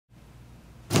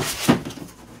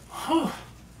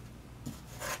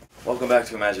Welcome back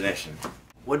to Imagination.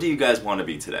 What do you guys want to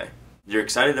be today? You're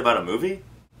excited about a movie?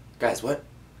 Guys, what?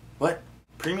 What?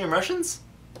 Premium Russians?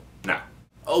 No.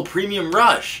 Oh, Premium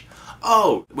Rush!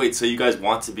 Oh, wait, so you guys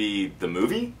want to be the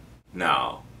movie?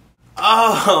 No.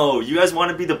 Oh, you guys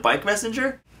want to be the bike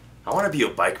messenger? I want to be a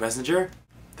bike messenger.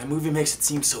 That movie makes it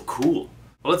seem so cool.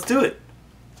 Well, let's do it.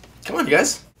 Come on, you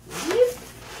guys.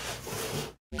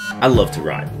 I love to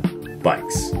ride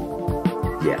bikes.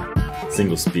 Yeah,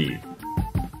 single speed,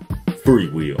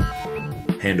 freewheel,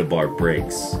 handlebar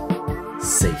brakes,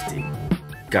 safety,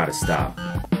 gotta stop.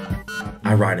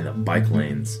 I ride in the bike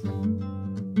lanes.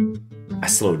 I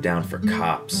slow down for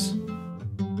cops.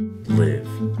 Live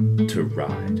to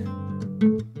ride.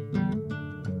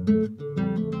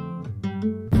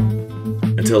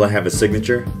 Until I have a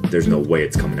signature, there's no way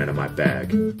it's coming out of my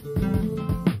bag.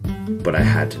 But I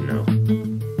had to know.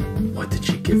 What did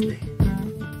she give me?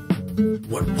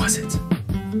 What was it?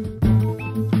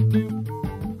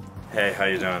 Hey, how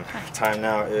you doing? Time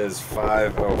now is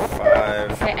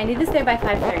 5:05. Okay, I need this there by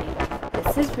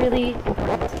 5:30. This is really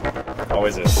important.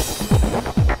 Always is.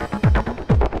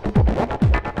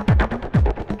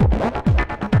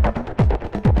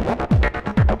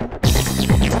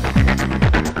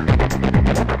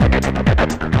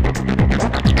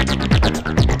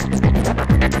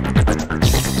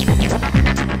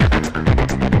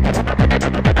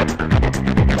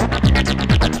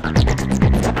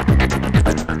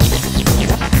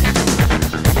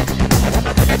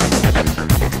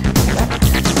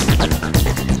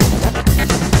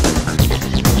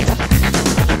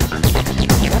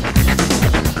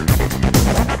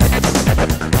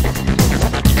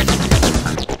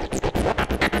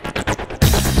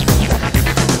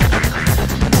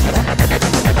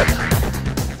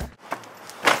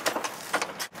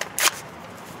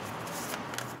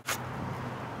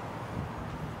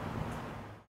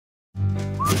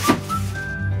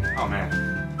 Oh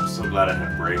man, I'm so glad I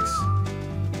had brakes.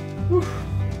 Whew.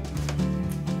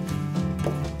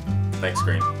 Thanks,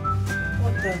 Green.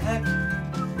 What the heck?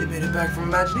 They made it back from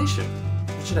Imagination.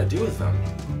 What should I do with them?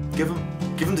 Give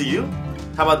them to you?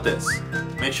 How about this?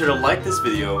 Make sure to like this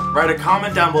video, write a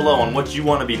comment down below on what you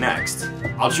want to be next.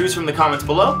 I'll choose from the comments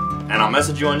below, and I'll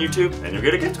message you on YouTube, and you'll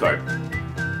get a gift card.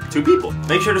 2 people.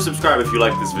 Make sure to subscribe if you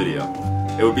like this video.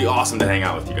 It would be awesome to hang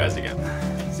out with you guys again.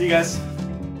 See you guys.